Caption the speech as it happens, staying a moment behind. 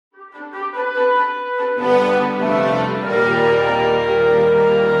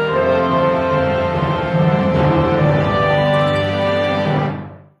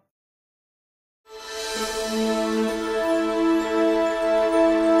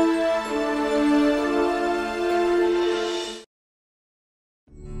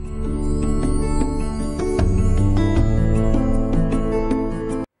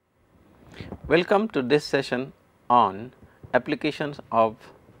Welcome to this session on applications of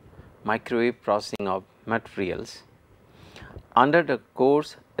microwave processing of materials under the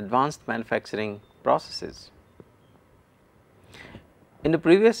course Advanced Manufacturing Processes. In the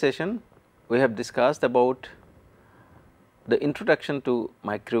previous session, we have discussed about the introduction to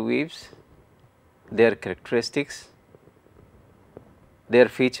microwaves, their characteristics, their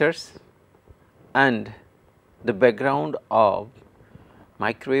features and the background of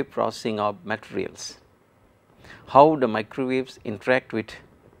microwave processing of materials, how the microwaves interact with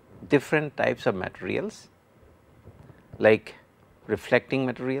different types of materials like reflecting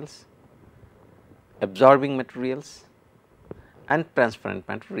materials, absorbing materials and transparent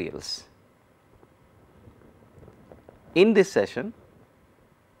materials. In this session,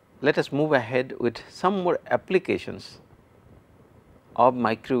 let us move ahead with some more applications of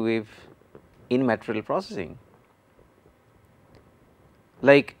microwave in material processing.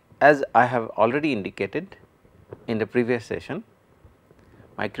 Like as I have already indicated in the previous session,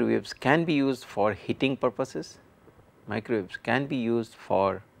 microwaves can be used for heating purposes, microwaves can be used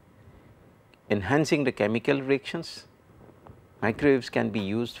for enhancing the chemical reactions, microwaves can be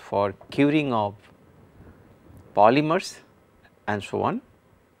used for curing of polymers and so on.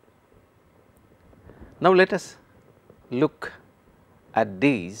 Now, let us look at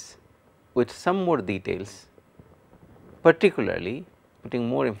these with some more details, particularly putting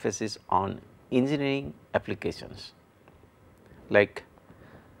more emphasis on engineering applications like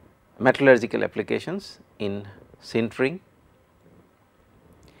metallurgical applications in sintering,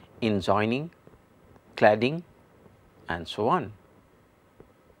 in joining, cladding and so on.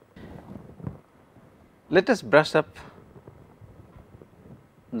 Let us brush up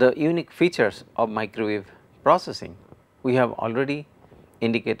the unique features of microwave processing. We have already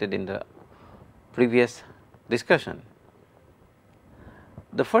indicated in the previous discussion.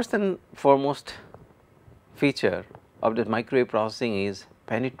 The first and foremost feature of the microwave processing is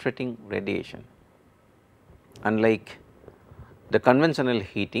penetrating radiation. Unlike the conventional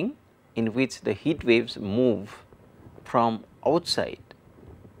heating, in which the heat waves move from outside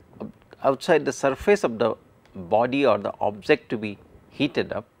the surface of the body or the object to be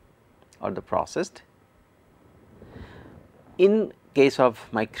heated up or the processed. In case of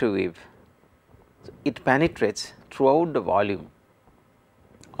microwave, it penetrates throughout the volume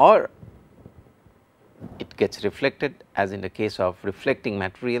or it gets reflected, as in the case of reflecting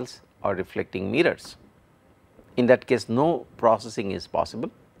materials or reflecting mirrors. In that case, no processing is possible.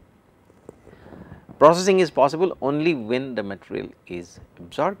 Processing is possible only when the material is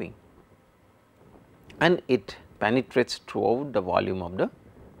absorbing and it penetrates throughout the volume of the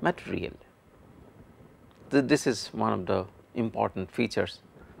material. This is one of the important features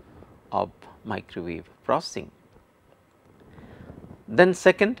of microwave processing. Then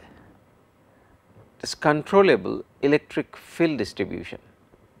second is controllable electric field distribution.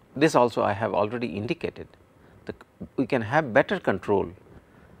 This also I have already indicated that we can have better control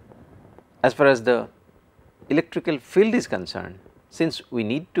as far as the electrical field is concerned, since we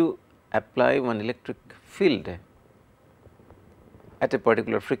need to apply one electric field at a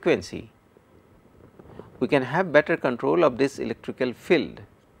particular frequency. We can have better control of this electrical field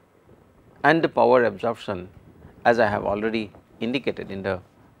and the power absorption, as I have already indicated in the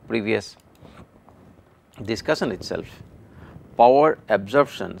previous discussion itself. Power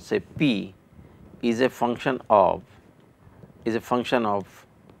absorption, say P, is a function of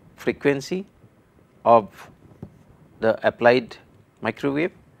frequency of the applied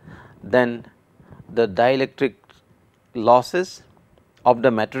microwave, then the dielectric losses of the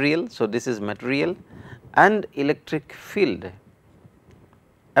material. So, this is material and electric field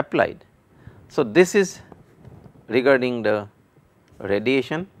applied. So, this is regarding the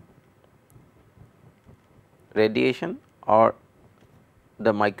radiation or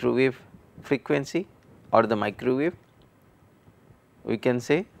the microwave frequency or the microwave, we can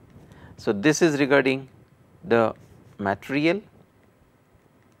say. So, this is regarding the material.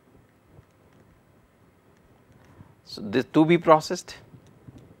 So, this to be processed,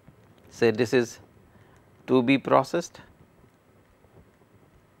 say this is to be processed,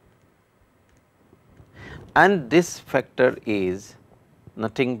 and this factor is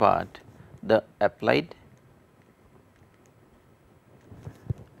nothing but the applied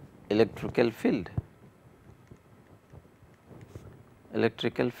electrical field.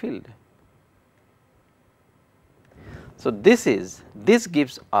 So, this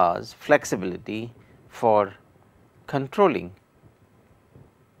gives us flexibility for controlling.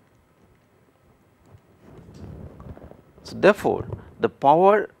 So, therefore, the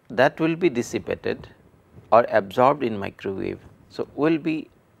power that will be dissipated or absorbed in microwave, so will be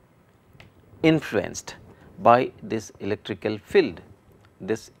influenced by this electrical field,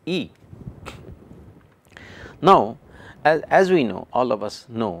 this E. Now, as we know, all of us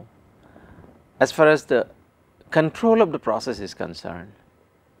know, as far as the control of the process is concerned,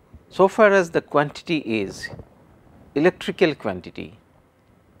 so far as the quantity is electrical quantity,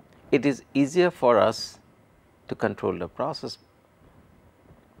 it is easier for us to control the process.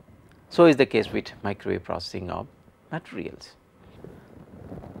 So is the case with microwave processing of materials.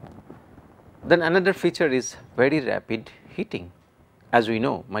 Then another feature is very rapid heating. As we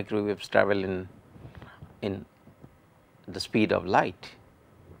know, microwaves travel in the speed of light.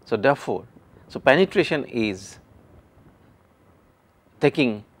 So therefore, penetration is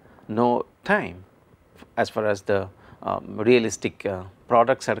taking no time as far as the realistic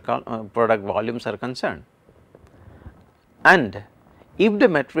product volumes are concerned. And if the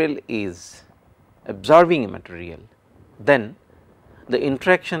material is absorbing a material, then the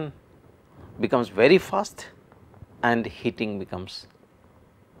interaction becomes very fast and heating becomes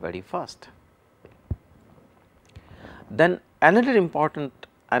very fast. Then another important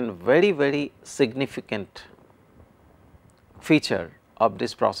and very significant feature of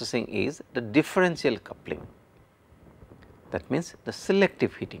this processing is the differential coupling, that means the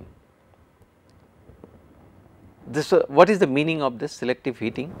selective heating. This what is the meaning of this selective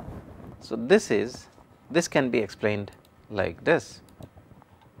heating? So, this can be explained like this.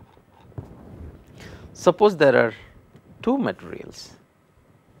 Suppose there are two materials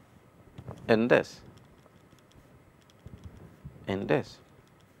in this, and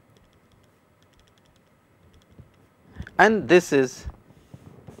this is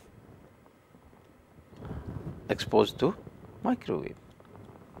exposed to microwave.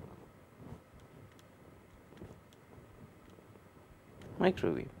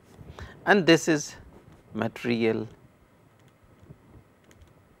 And this is material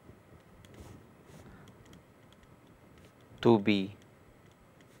to be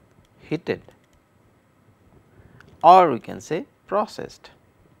heated, or we can say processed.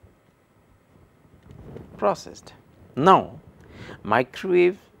 Now,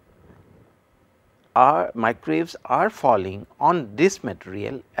 microwaves are falling on this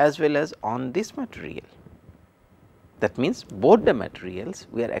material as well as on this material. That means, both the materials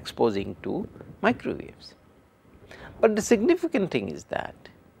we are exposing to microwaves. But the significant thing is that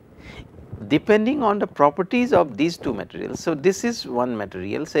depending on the properties of these two materials. So, this is one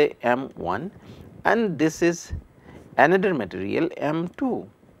material, say M1, and this is another material M2.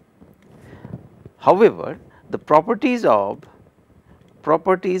 However, the properties of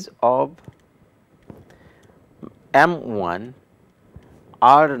M1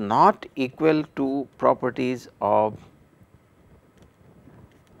 are not equal to properties of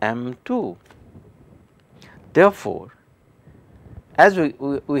M2. Therefore, as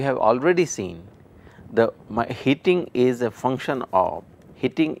we have already seen, the heating is a function of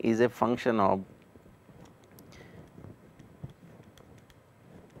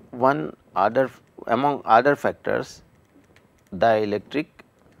one other among other factors, dielectric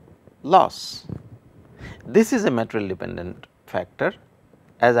loss. This is a material dependent factor,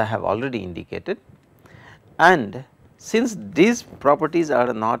 as I have already indicated, and since these properties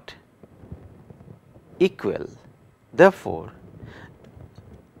are not equal, therefore,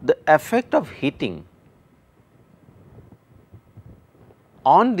 the effect of heating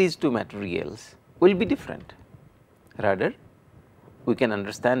on these two materials will be different. Rather, we can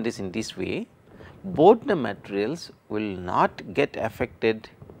understand this in this way: both the materials will not get affected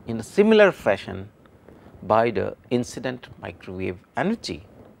in a similar fashion by the incident microwave energy.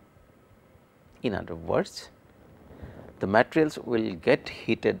 In other words, the materials will get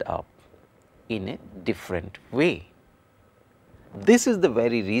heated up in a different way. This is the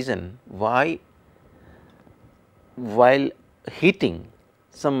very reason why, while heating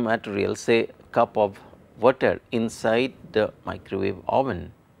some material, say cup of water inside the microwave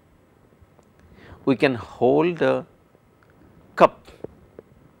oven, we can hold the cup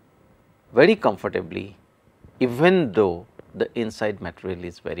very comfortably even though the inside material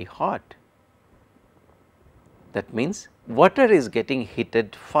is very hot. That means, water is getting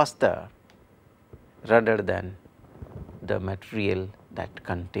heated faster rather than the material that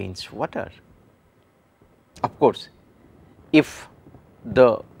contains water. Of course, if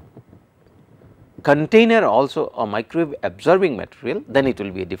the container also a microwave absorbing material, then it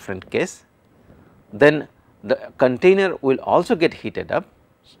will be a different case. Then the container will also get heated up.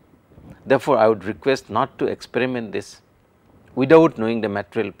 Therefore, I would request not to experiment this without knowing the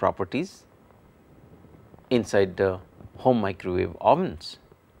material properties inside the home microwave ovens.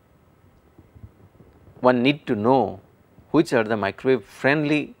 One need to know which are the microwave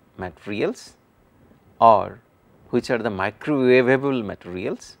friendly materials or which are the microwavable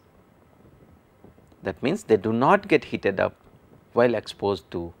materials. That means they do not get heated up while exposed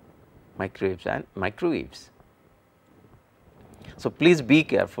to microwaves and microwaves. So, please be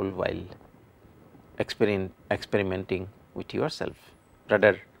careful while experimenting with yourself.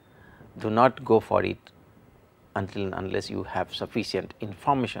 Rather, do not go for it unless you have sufficient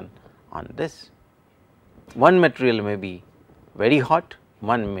information on this. One material may be very hot,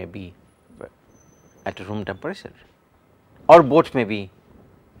 one may be at room temperature, or both may be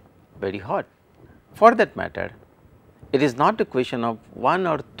very hot. For that matter, it is not a question of one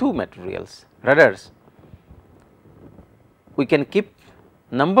or two materials, rather we can keep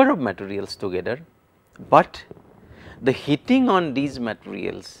number of materials together, but the heating on these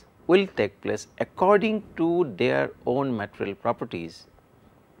materials will take place according to their own material properties,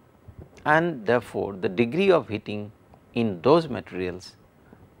 and therefore, the degree of heating in those materials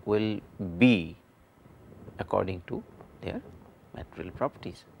will be according to their material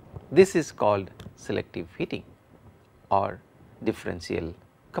properties. This is called selective heating or differential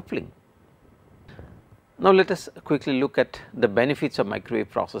coupling. Now, let us quickly look at the benefits of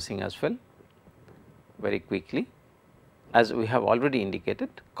microwave processing as well, very quickly. As we have already indicated,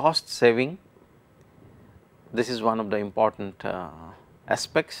 cost saving, this is one of the important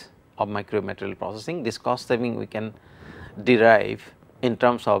aspects of microwave material processing. This cost saving we can derive in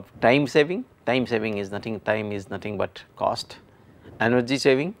terms of time saving. Time saving is nothing, time is nothing but cost, energy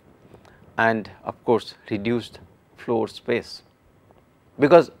saving, and of course, reduced floor space,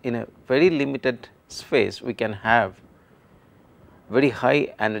 because in a very limited space we can have very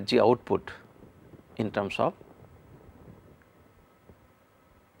high energy output in terms of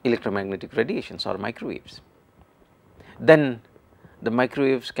electromagnetic radiations or microwaves. Then the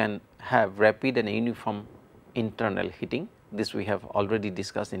microwaves can have rapid and uniform internal heating. This we have already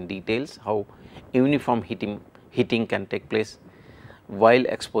discussed in details, how uniform heating can take place while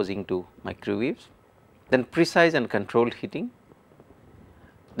exposing to microwaves. Then precise and controlled heating,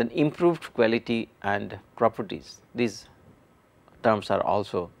 then improved quality and properties. These terms are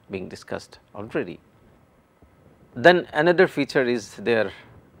also being discussed already. Then another feature is their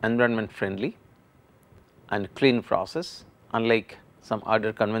environment friendly and clean process, unlike some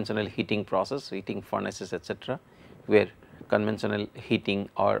other conventional heating process, heating furnaces etc., where conventional heating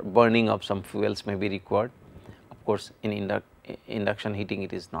or burning of some fuels may be required. Of course, in induction heating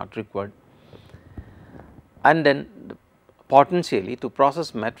it is not required. And then potentially to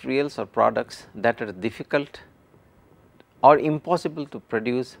process materials or products that are difficult or impossible to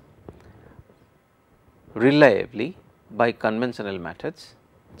produce reliably by conventional methods.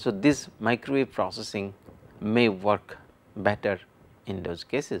 So, this microwave processing may work better in those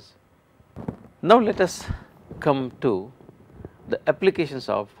cases. Now, let us come to the applications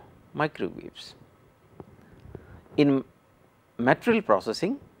of microwaves. In material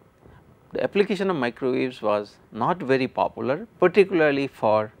processing, the application of microwaves was not very popular, particularly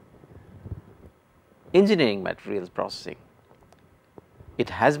for engineering materials processing. It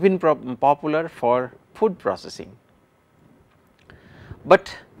has been popular for food processing.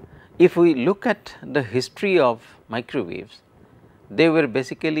 But if we look at the history of microwaves, they were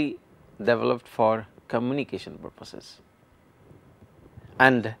basically developed for communication purposes,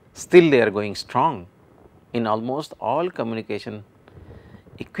 and still they are going strong. In almost all communication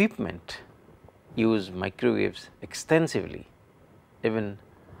equipment use microwaves extensively, even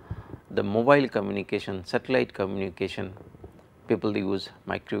the mobile communication, satellite communication, people use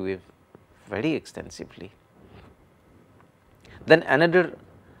microwave very extensively. Then another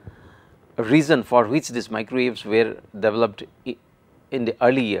reason for which these microwaves were developed in the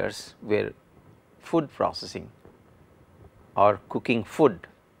early years were food processing or cooking food,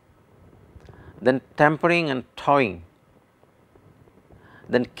 then tempering and thawing,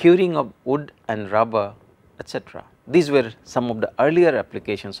 then curing of wood and rubber etc. These were some of the earlier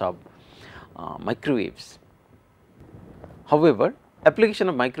applications of microwaves. However, application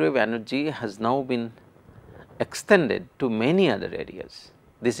of microwave energy has now been extended to many other areas.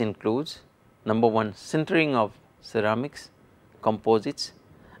 This includes number one, sintering of ceramics, composites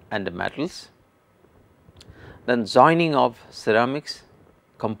and metals, then joining of ceramics,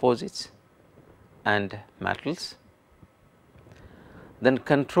 composites and metals, then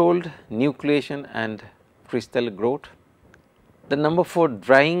controlled nucleation and crystal growth. The number 4,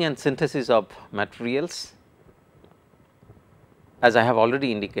 drying and synthesis of materials. As I have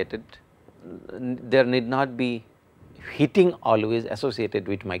already indicated, there need not be heating always associated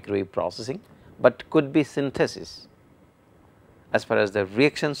with microwave processing, but could be synthesis as far as the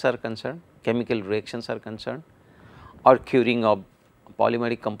reactions are concerned, chemical reactions are concerned, or curing of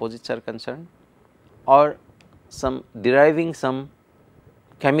polymeric composites are concerned, or some deriving some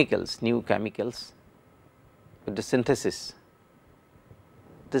chemicals, new chemicals with the synthesis,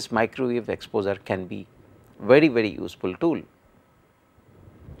 this microwave exposure can be very useful tool.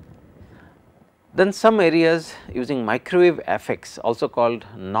 Then some areas using microwave effects, also called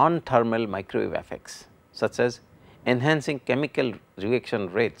non-thermal microwave effects, such as enhancing chemical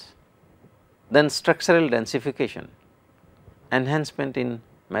reaction rates, then structural densification, enhancement in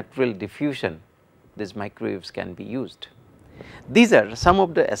material diffusion, these microwaves can be used. These are some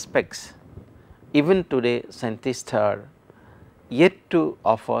of the aspects even today scientists are yet to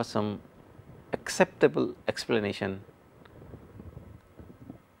offer some acceptable explanation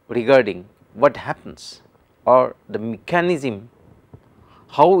regarding what happens or the mechanism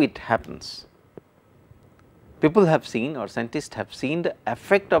how it happens. People have seen, or scientists have seen, the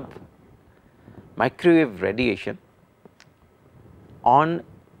effect of microwave radiation on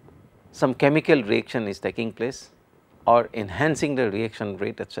some chemical reaction is taking place or enhancing the reaction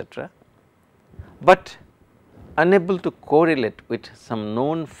rate, etc., but unable to correlate with some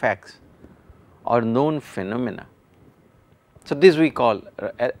known facts or known phenomena. So, this we call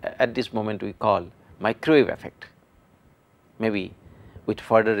at this moment we call microwave effect. Maybe with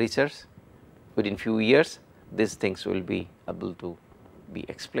further research within few years these things will be able to be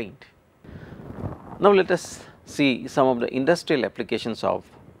explained. Now, let us see some of the industrial applications of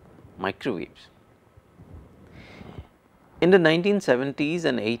microwaves. In the 1970s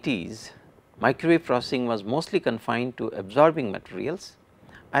and 80s, microwave processing was mostly confined to absorbing materials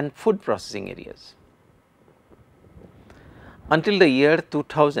and food processing areas. Until the year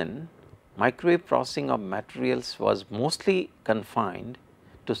 2000, microwave processing of materials was mostly confined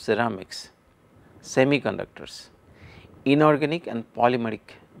to ceramics, semiconductors, inorganic and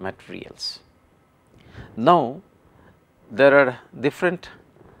polymeric materials. Now, there are different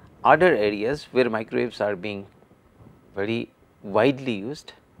other areas where microwaves are being very widely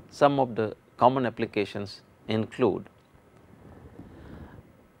used. Some of the common applications include,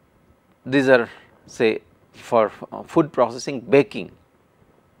 these are say for food processing, baking.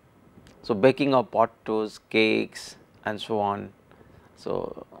 So, baking of potatoes, cakes and so on,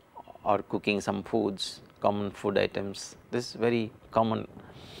 so or cooking some foods, common food items, this is very common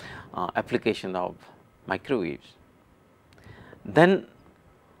application of microwaves. Then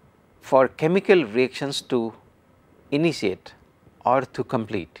for chemical reactions to initiate or to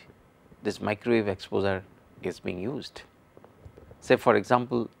complete, this microwave exposure is being used. Say for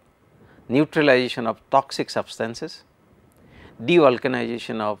example, neutralization of toxic substances,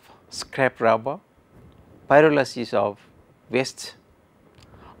 devulcanization of scrap rubber, pyrolysis of wastes,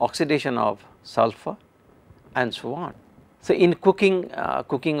 oxidation of sulfur and so on. So, in cooking,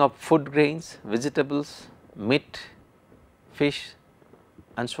 cooking of food grains, vegetables, meat, fish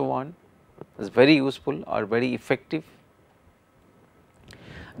and so on is very useful or very effective.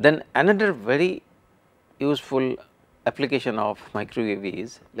 Then another very useful application of microwave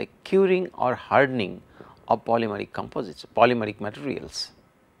is like curing or hardening of polymeric composites, polymeric materials.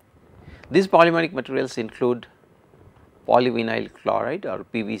 These polymeric materials include polyvinyl chloride or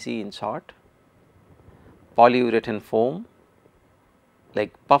PVC in short, polyurethane foam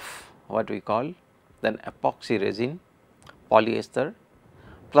like puff what we call, then epoxy resin, polyester,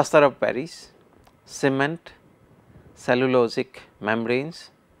 plaster of Paris, cement, cellulosic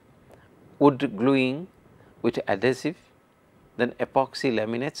membranes, wood gluing with adhesive, then epoxy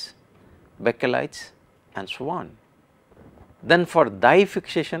laminates, bakelite and so on. Then for dye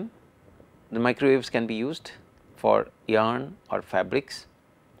fixation, the microwaves can be used for yarn or fabrics.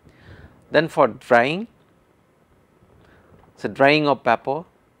 Then for drying, so drying of paper,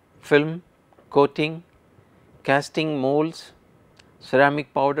 film, coating, casting molds,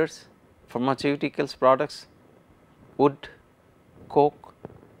 ceramic powders, pharmaceuticals products, wood, coke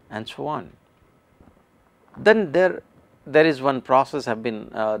and so on. Then there is one process have been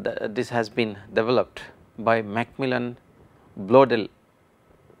this has been developed by Macmillan Bloedel.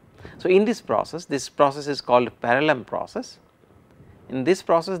 So, in this process is called parallel process. In this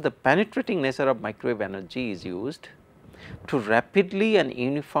process, the penetrating nature of microwave energy is used to rapidly and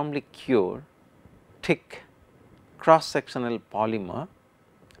uniformly cure thick cross sectional polymer,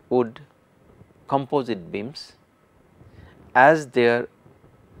 wood, composite beams as they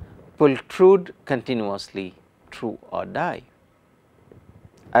protrude continuously through a die.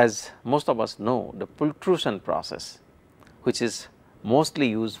 As most of us know, the pultrusion process, which is mostly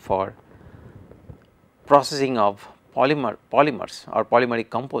used for processing of polymers or polymeric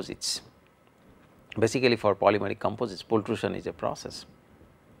composites. Basically for polymeric composites, pultrusion is a process.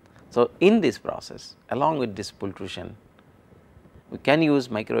 So, in this process, along with this pultrusion, we can use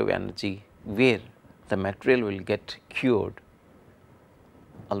microwave energy where the material will get cured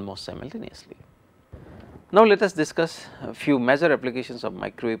almost simultaneously. Now, let us discuss a few major applications of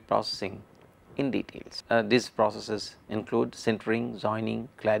microwave processing in details. These processes include sintering, joining,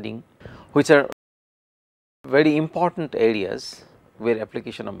 cladding, which are very important areas where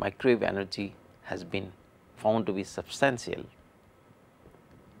application of microwave energy has been found to be substantial.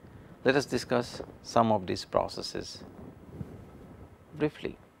 Let us discuss some of these processes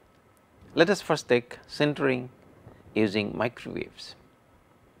briefly. Let us first take sintering using microwaves.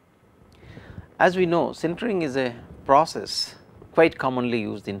 As we know, sintering is a process quite commonly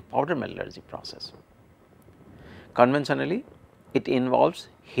used in powder metallurgy process. Conventionally, it involves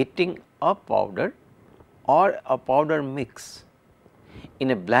heating a powder or a powder mix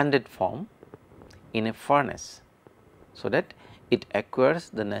in a blended form in a furnace, so that it acquires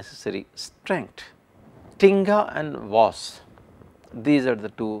the necessary strength. Tinga and Voss, these are the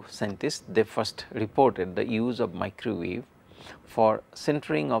two scientists, they first reported the use of microwave for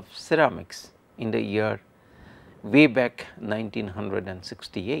sintering of ceramics in the year way back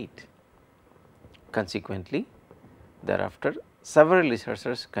 1968. Consequently, thereafter several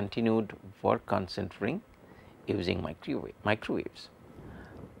researchers continued work on sintering using microwaves.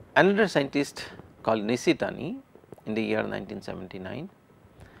 Another scientist called Nishitani in the year 1979,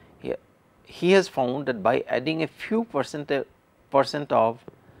 he has found that by adding a few percent of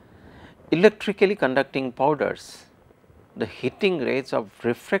electrically conducting powders, the heating rates of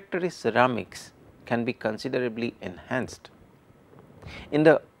refractory ceramics can be considerably enhanced. In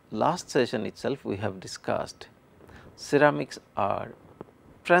the last session itself, we have discussed ceramics are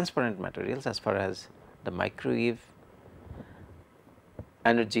transparent materials as far as the microwave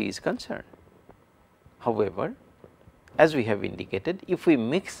energy is concerned. However, as we have indicated, if we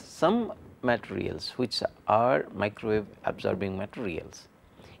mix some materials which are microwave absorbing materials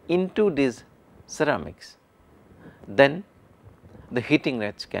into these ceramics, then the heating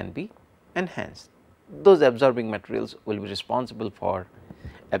rates can be enhanced. Those absorbing materials will be responsible for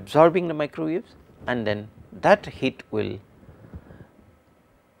absorbing the microwaves, and then that heat will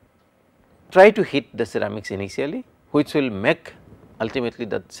try to hit the ceramics initially, which will make ultimately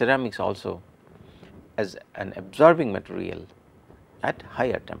the ceramics also as an absorbing material at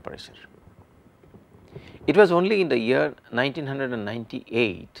higher temperature. It was only in the year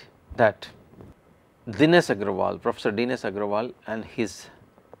 1998 that Dinesh Agrawal, Professor Dinesh Agrawal and his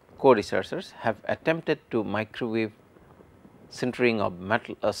co-researchers have attempted to microwave sintering of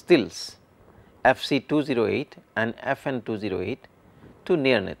metal stills FC208 and FN208 to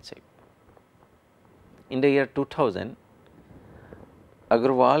near net shape. In the year 2000,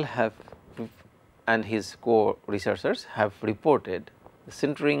 Agrawal and his co-researchers have reported the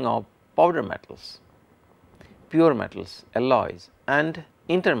sintering of powder metals, pure metals, alloys and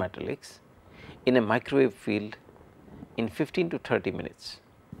intermetallics in a microwave field in 15 to 30 minutes.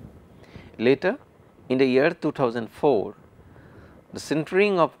 Later, in the year 2004, the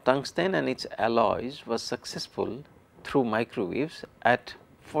sintering of tungsten and its alloys was successful through microwaves at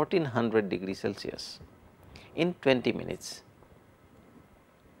 1400 degrees Celsius in 20 minutes.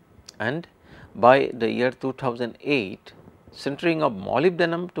 And by the year 2008, sintering of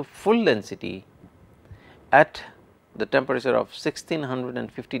molybdenum to full density at the temperature of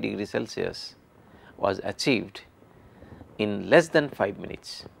 1650 degrees Celsius was achieved in less than 5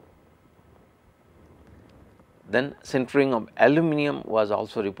 minutes. Then sintering of aluminum was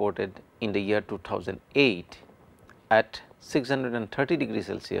also reported in the year 2008 at 630 degrees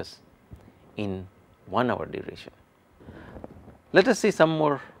Celsius in 1 hour duration. Let us see some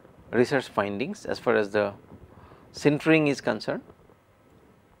more research findings as far as the sintering is concerned.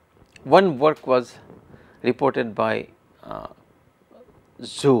 One work was reported by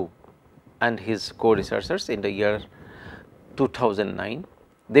Zhu and his co-researchers in the year 2009.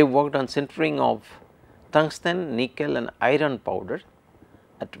 They worked on sintering of tungsten, nickel and iron powder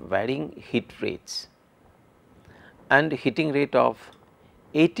at varying heat rates and heating rate of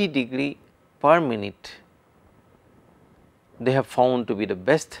 80 degree per minute. They have found to be the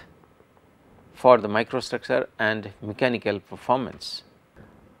best for the microstructure and mechanical performance.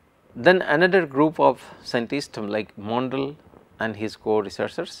 Then another group of scientists like Mondal and his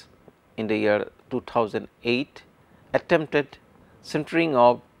co-researchers in the year 2008 attempted sintering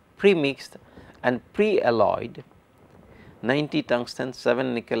of pre-mixed and pre-alloyed 90 tungsten,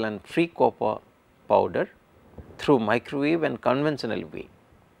 7 nickel and 3 copper powder through microwave and conventional way.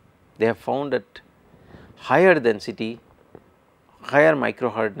 They have found that higher density, higher micro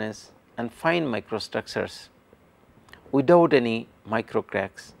hardness and fine microstructures without any micro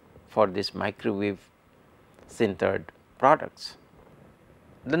cracks for this microwave sintered products.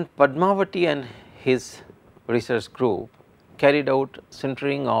 Then Padmavati and his research group carried out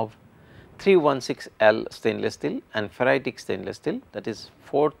sintering of 316L stainless steel and ferritic stainless steel, that is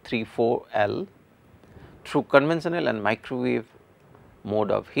 434L, through conventional and microwave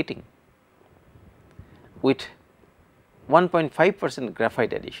mode of heating with 1.5%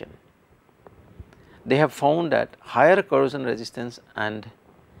 graphite addition. They have found that higher corrosion resistance and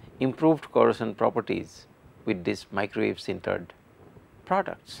improved corrosion properties with these microwave sintered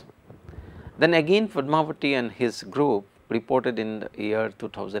products. Then again Padmavati and his group reported in the year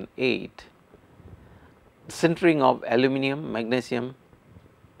 2008 sintering of aluminum, magnesium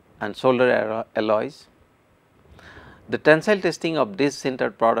and solder alloys. The tensile testing of these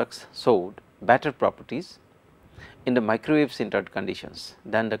sintered products showed better properties in the microwave sintered conditions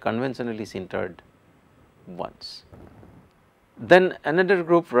than the conventionally sintered ones. Then another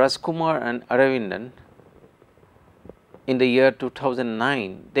group, Rajkumar and Aravindan, in the year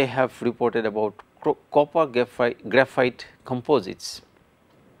 2009, they have reported about copper graphite composites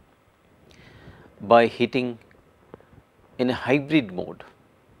by heating in a hybrid mode,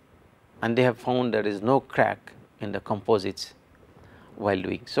 and they have found there is no crack in the composites while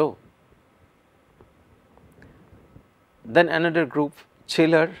doing so. Then another group,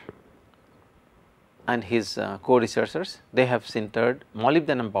 Chiller and his co-researchers, they have sintered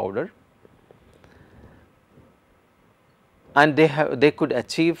molybdenum powder, and they could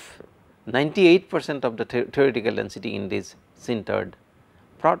achieve 98% of the theoretical density in these sintered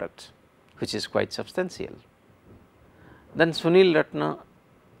products, which is quite substantial. Then Sunil Ratna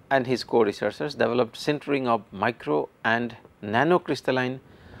and his co-researchers developed sintering of micro and nanocrystalline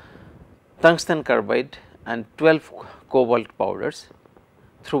tungsten carbide and 12 cobalt powders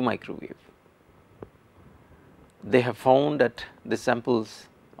through microwave. They have found that the samples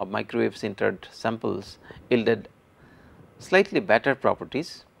of microwave sintered samples yielded slightly better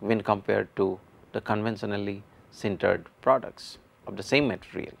properties when compared to the conventionally sintered products of the same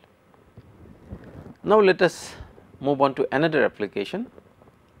material. Now, let us move on to another application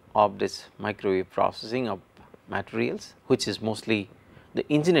of this microwave processing of materials, which is mostly the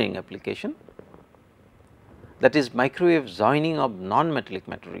engineering application, that is microwave joining of non-metallic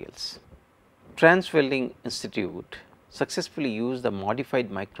materials. Trans Welding Institute successfully used the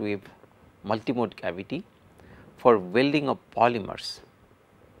modified microwave multimode cavity for welding of polymers.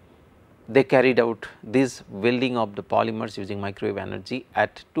 They carried out this welding of the polymers using microwave energy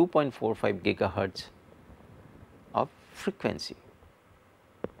at 2.45 gigahertz of frequency.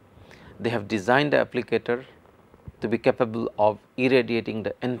 They have designed the applicator to be capable of irradiating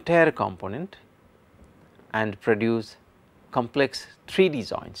the entire component and produce complex 3D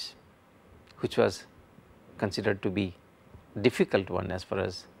joints, which was considered to be difficult one as far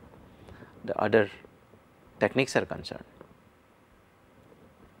as the other techniques are concerned.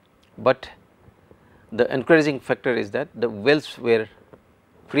 But the encouraging factor is that the welds were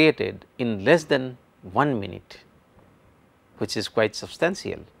created in less than 1 minute, which is quite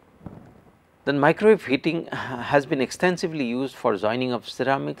substantial. Then microwave heating has been extensively used for joining of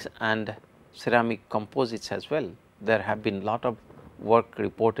ceramics and ceramic composites as well. There have been lot of work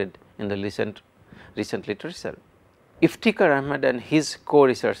reported in the recent literature. Iftikhar Ahmed and his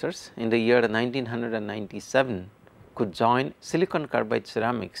co-researchers in the year 1997 could join silicon carbide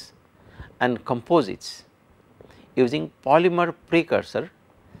ceramics and composites using polymer precursor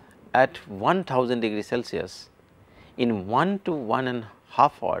at 1000 degrees Celsius in 1 to 1.5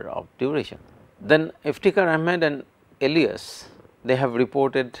 hour of duration. Then Iftikhar Ahmed and Elias, they have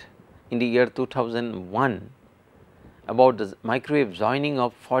reported in the year 2001 about the microwave joining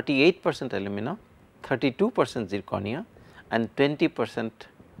of 48% alumina, 32% zirconia and 20%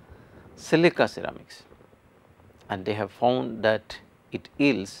 silica ceramics, and they have found that it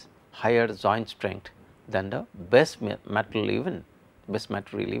yields higher joint strength than the best material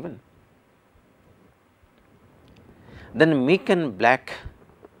even. Then Meek and Black,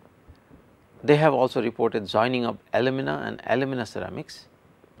 they have also reported joining of alumina and alumina ceramics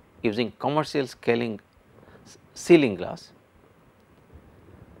using commercial sealing glass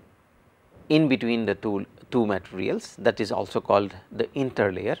in between the two materials, that is also called the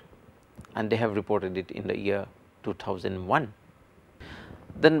interlayer, and they have reported it in the year 2001.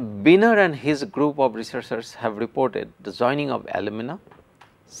 Then Biner and his group of researchers have reported the joining of alumina,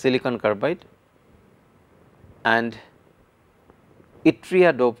 silicon carbide and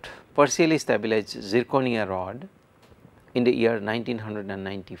yttria doped partially stabilized zirconia rod in the year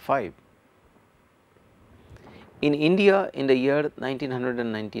 1995. In India in the year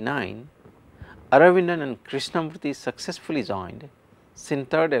 1999, Aravindan and Krishnamurthy successfully joined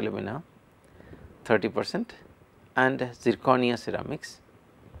sintered alumina 30% and zirconia ceramics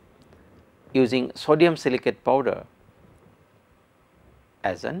using sodium silicate powder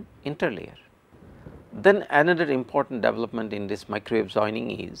as an interlayer. Then another important development in this microwave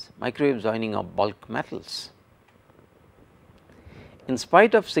joining is microwave joining of bulk metals. In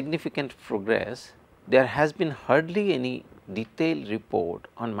spite of significant progress, there has been hardly any detailed report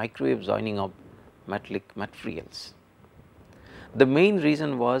on microwave joining of metallic materials. The main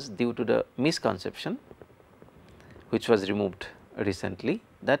reason was due to the misconception, which was removed recently,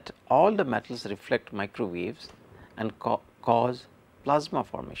 that all the metals reflect microwaves and cause plasma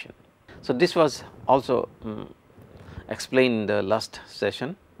formation. So, this was also explained in the last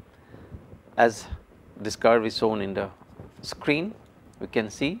session. As this curve is shown in the screen, we can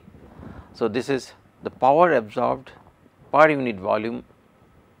see. So, this is the power absorbed per unit volume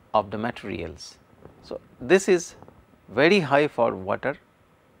of the materials. So, this is very high for water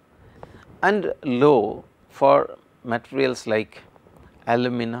and low for materials like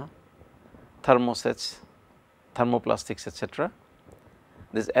alumina, thermosets, thermoplastics, etc.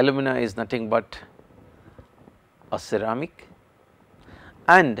 This alumina is nothing but a ceramic,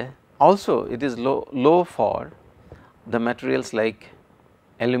 and also it is low for the materials like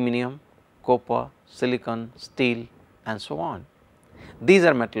aluminum, copper, silicon, steel and so on. These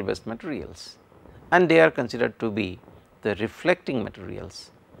are metal based materials and they are considered to be the reflecting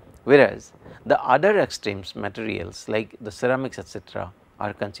materials, whereas the other extremes materials like the ceramics etc.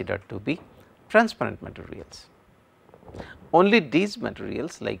 are considered to be transparent materials. Only these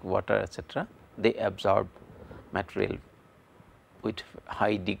materials like water etc., they absorb material with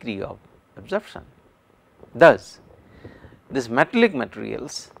high degree of absorption. Thus, these metallic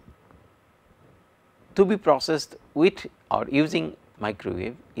materials to be processed with or using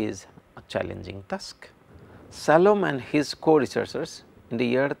microwave is a challenging task. Salom and his co-researchers in the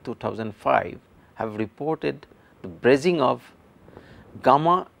year 2005 have reported the brazing of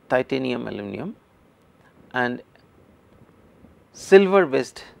gamma titanium aluminum and silver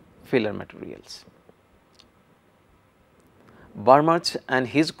based filler materials. Barmach and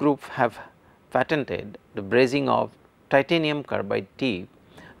his group have patented the brazing of titanium carbide tip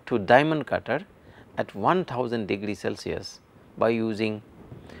to diamond cutter at 1000 degree Celsius by using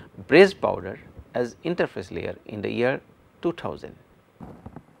brazed powder as interface layer in the year 2000.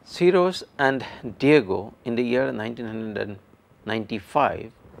 Siros and Diego in the year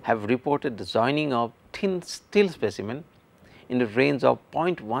 1995 have reported the joining of thin steel specimen in the range of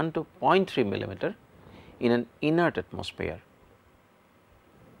 0.1 to 0.3 millimeter in an inert atmosphere.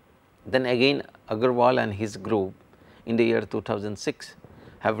 Then again Agarwal and his group in the year 2006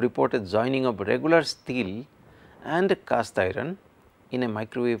 have reported joining of regular steel and cast iron in a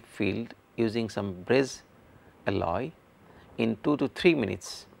microwave field using some braze alloy in 2 to 3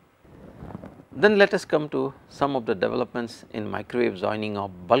 minutes. Then let us come to some of the developments in microwave joining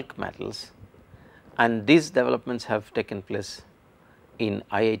of bulk metals, and these developments have taken place in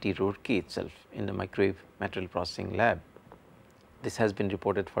IIT Roorkee itself in the microwave material processing lab. This has been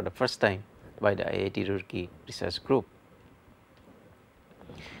reported for the first time by the IIT Roorkee research group,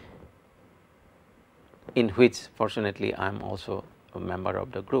 in which fortunately I am also a member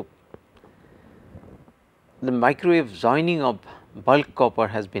of the group. The microwave joining of bulk copper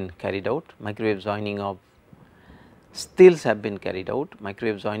has been carried out, microwave joining of steels have been carried out,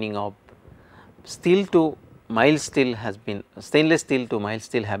 microwave joining of steel to mild steel has been, stainless steel to mild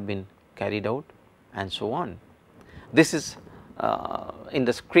steel have been carried out and so on. This is in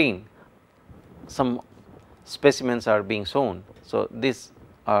the screen, some specimens are being shown. So, these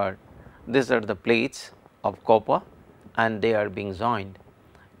are the plates of copper and they are being joined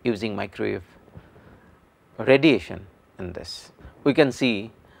using microwave radiation in this. We can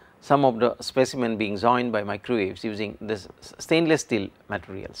see some of the specimen being joined by microwaves using this stainless steel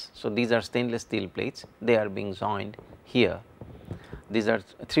materials. So, these are stainless steel plates, they are being joined here. These are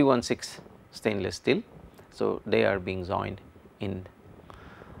 316 stainless steel. So, they are being joined in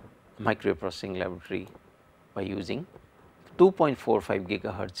microwave processing laboratory by using 2.45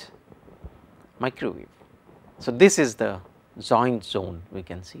 gigahertz microwave. So, this is the joint zone, we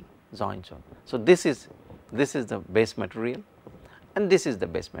can see joint zone. So, this is the base material and this is the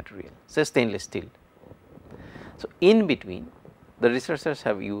base material, say stainless steel. So, in between the researchers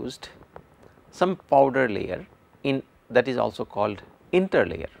have used some powder layer in that is also called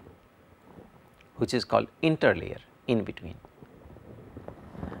interlayer, which is called interlayer in between.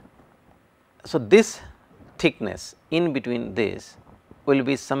 So, this thickness in between this will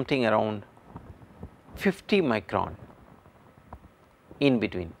be something around 50 micron in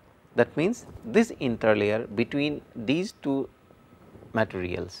between. That means, this interlayer between these two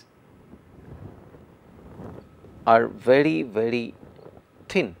materials are very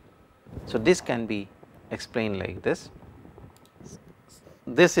thin. So, this can be explained like this.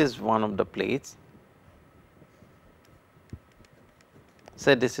 This is one of the plates,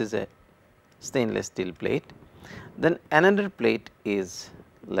 say this is a stainless steel plate, then another plate is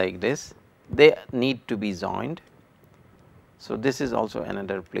like this, they need to be joined. So, this is also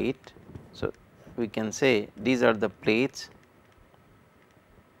another plate. So, we can say these are the plates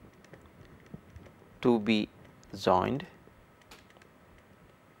to be joined,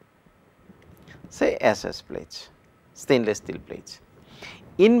 say SS plates, stainless steel plates.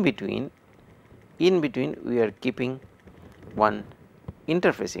 In between we are keeping one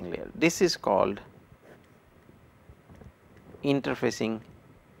interfacing layer. This is called interfacing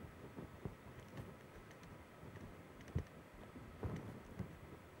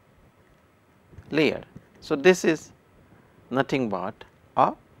layer. So, this is nothing but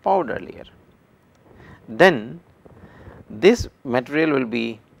a powder layer. Then this material will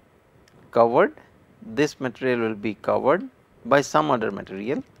be covered, this material will be covered by some other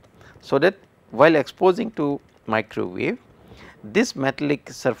material, so that while exposing to microwave, these metallic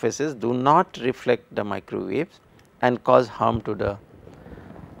surfaces do not reflect the microwaves and cause harm to the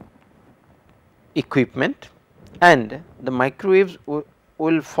equipment, and the microwaves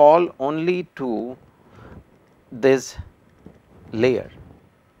will fall only to this layer,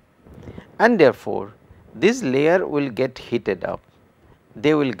 and therefore, this layer will get heated up,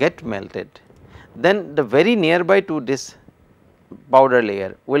 they will get melted, then the very nearby to this powder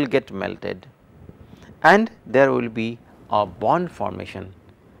layer will get melted, and there will be a bond formation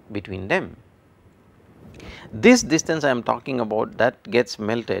between them. This distance I am talking about that gets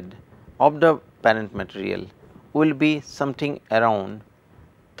melted of the parent material will be something around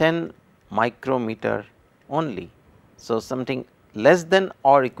 10 micrometer only. So, something less than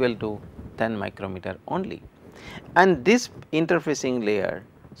or equal to 10 micrometer only, and this interfacing layer.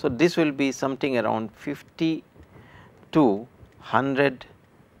 So, this will be something around 50 to 100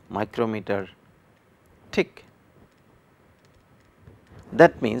 micrometer thick.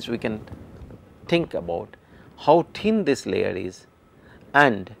 That means, we can think about how thin this layer is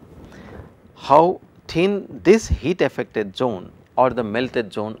and how thin this heat affected zone or the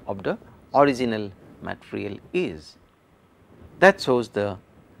melted zone of the original material is. That shows the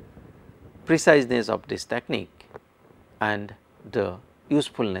preciseness of this technique and the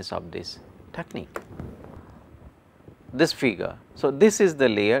usefulness of this technique. This figure. So, this is the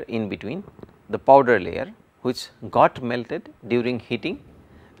layer in between, the powder layer which got melted during heating,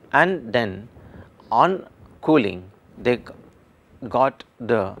 and then on cooling they got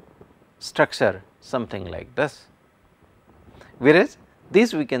the structure something like this. Whereas,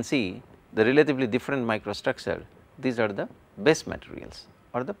 this we can see the relatively different microstructure, these are the base materials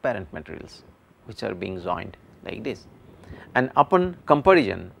or the parent materials which are being joined like this. And upon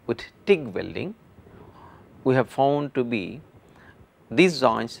comparison with TIG welding, we have found to be these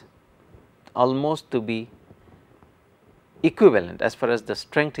joints almost to be equivalent as far as the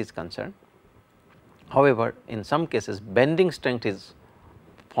strength is concerned. However, in some cases bending strength is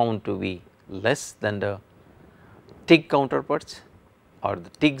found to be less than the TIG counterparts or the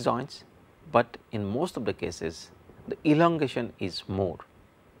TIG joints, but in most of the cases the elongation is more.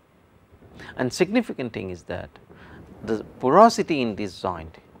 And significant thing is that the porosity in this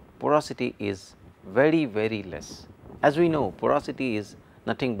joint, porosity is very less. As we know, porosity is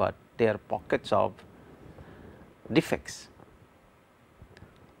nothing but they are pockets of defects,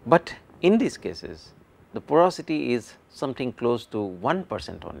 but in these cases the porosity is something close to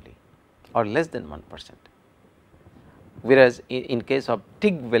 1% only or less than 1%, whereas in case of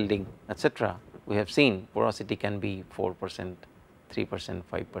TIG welding etc., we have seen porosity can be 4%, 3%,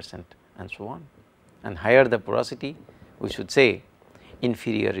 5% and so on, and higher the porosity we should say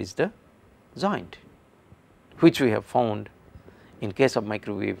inferior is the joint, which we have found in case of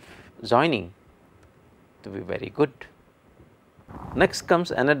microwave joining to be very good. Next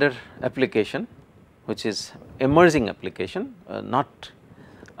comes another application which is emerging application,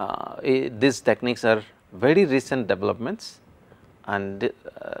 these techniques are very recent developments and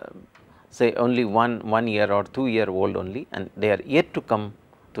say only one year or 2 year old only, and they are yet to come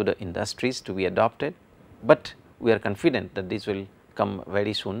to the industries to be adopted, but we are confident that this will come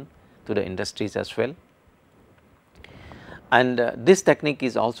very soon to the industries as well. And this technique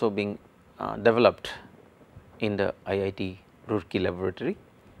is also being developed in the IIT Roorkee laboratory,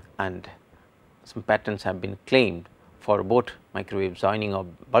 and some patents have been claimed for both microwave joining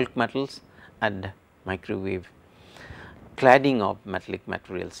of bulk metals and microwave cladding of metallic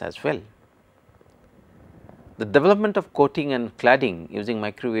materials as well. The development of coating and cladding using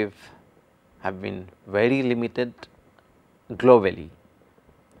microwave have been very limited globally.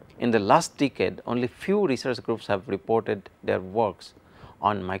 in the last decade only few research groups have reported their works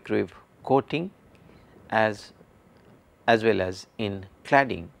on microwave coating as well as in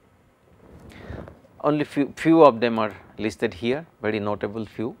cladding. Only few of them are listed here, very notable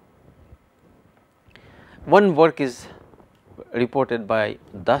few. One work is reported by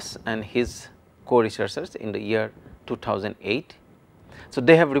Das and his co-researchers in the year 2008. So,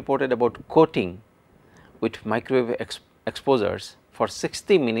 they have reported about coating with microwave exposures for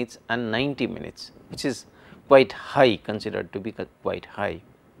 60 minutes and 90 minutes, which is quite high, considered to be quite high.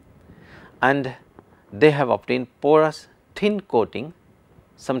 And they have obtained porous thin coating,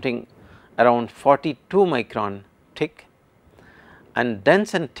 something around 42 micron thick, and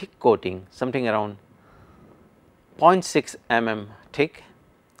dense and thick coating, something around 0.6 mm thick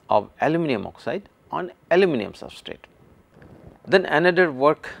of aluminum oxide on aluminum substrate. Then another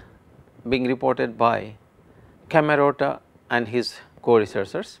work being reported by Camarota and his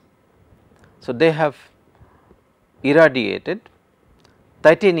co-researchers. So, they have irradiated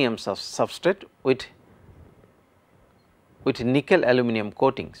titanium substrate with nickel aluminum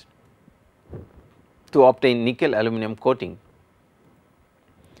coatings to obtain nickel aluminum coating,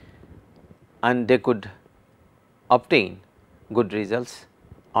 and they could obtain good results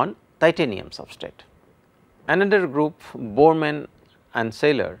on titanium substrate. Another group, Borman and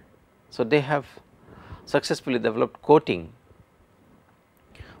Saylor, so they have successfully developed coating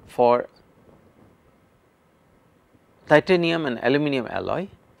for titanium and aluminum alloy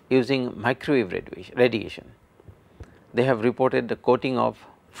using microwave radiation. They have reported the coating of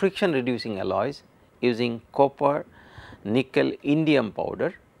friction reducing alloys using copper nickel indium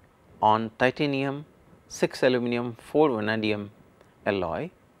powder on titanium 6 aluminum 4 vanadium alloy,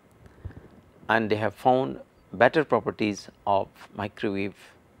 and they have found better properties of microwave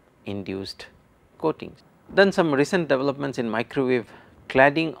induced coatings. Then some recent developments in microwave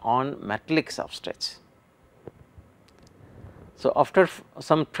cladding on metallic substrates. So, after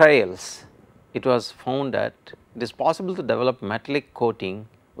some trials, it was found that it is possible to develop metallic coating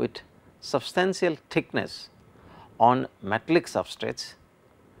with substantial thickness on metallic substrates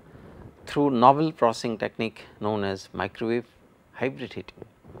through novel processing technique known as microwave hybrid heating.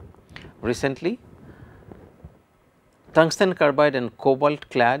 Recently, tungsten carbide and cobalt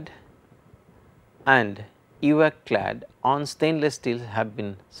clad and UAC clad on stainless steel have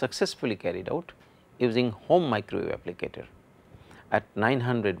been successfully carried out using home microwave applicator at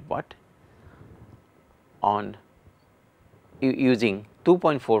 900 watt on using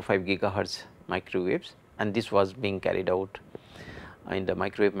 2.45 gigahertz microwaves, and this was being carried out in the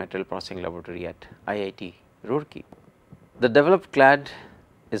microwave material processing laboratory at IIT Roorkee. The developed clad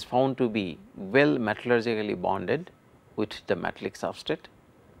is found to be well metallurgically bonded with the metallic substrate.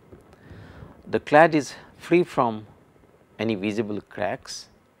 The clad is free from any visible cracks,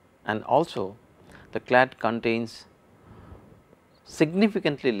 and also the clad contains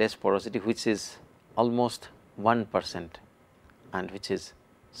significantly less porosity, which is almost 1% and which is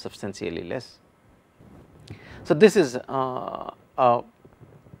substantially less. So, this is an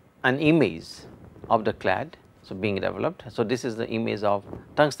image of the clad being developed. So, this is the image of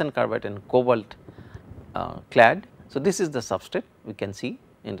tungsten carbide and cobalt clad. So, this is the substrate we can see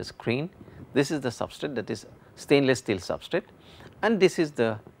in the screen. This is the substrate, that is stainless steel substrate, and this is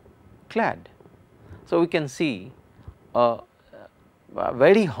the clad. So, we can see a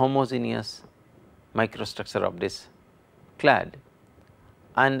very homogeneous microstructure of this clad,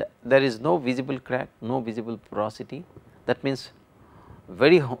 and there is no visible crack, no visible porosity. That means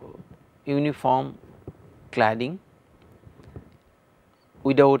very uniform cladding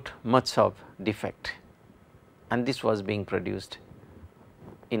without much of defect, and this was being produced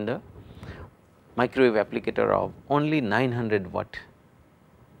in the microwave applicator of only 900 watt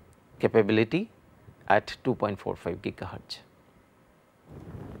capability at 2.45 gigahertz.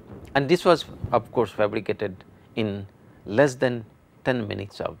 And this was of course fabricated in less than 10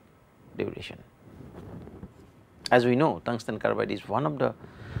 minutes of duration. As we know, tungsten carbide is one of the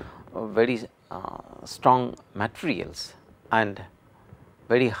very strong materials and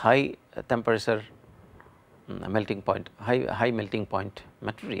very high temperature melting point, high melting point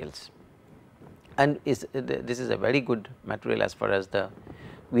materials, and this is a very good material as far as the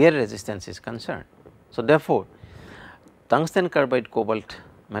wear resistance is concerned. So, therefore, tungsten carbide cobalt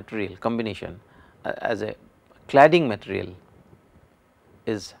material combination as a cladding material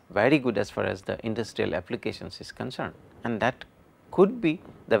is very good as far as the industrial applications is concerned, and that could be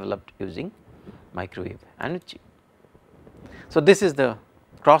developed using microwave energy. So, this is the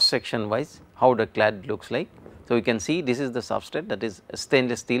cross section wise how the clad looks like. So, we can see this is the substrate, that is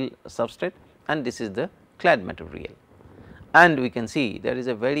stainless steel substrate, and this is the clad material, and we can see there is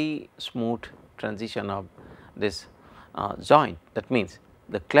a very smooth transition of this joint. That means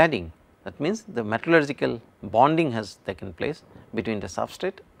the cladding, that means the metallurgical bonding has taken place between the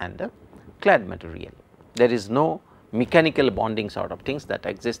substrate and the clad material. There is no mechanical bonding sort of things that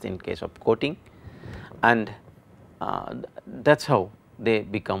exist in case of coating, and that is how they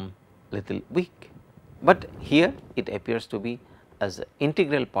become little weak. But here it appears to be as an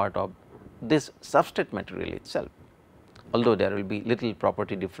integral part of this substrate material itself, although there will be little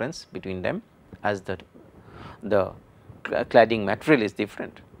property difference between them as the cladding material is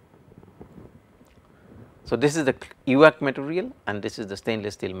different. So, this is the UAC material and this is the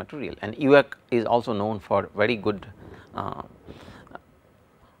stainless steel material, and UAC is also known for very good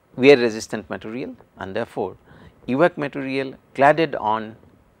wear resistant material, and therefore, UAC material cladded on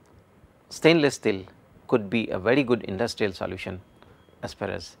stainless steel could be a very good industrial solution as far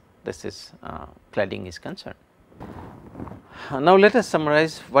as this is cladding is concerned. Now, let us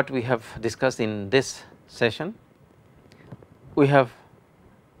summarize what we have discussed in this session. We have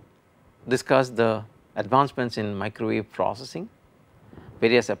discussed the advancements in microwave processing,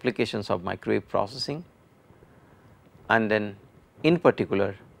 various applications of microwave processing, and then in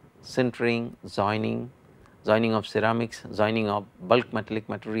particular sintering, joining of ceramics, joining of bulk metallic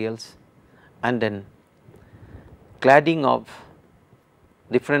materials, and then cladding of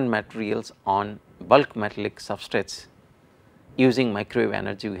different materials on bulk metallic substrates using microwave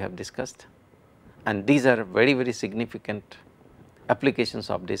energy we have discussed, and these are very significant applications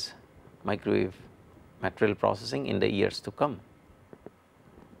of this microwave material processing in the years to come.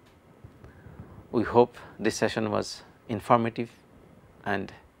 We hope this session was informative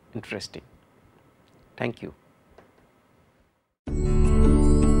and interesting. Thank you.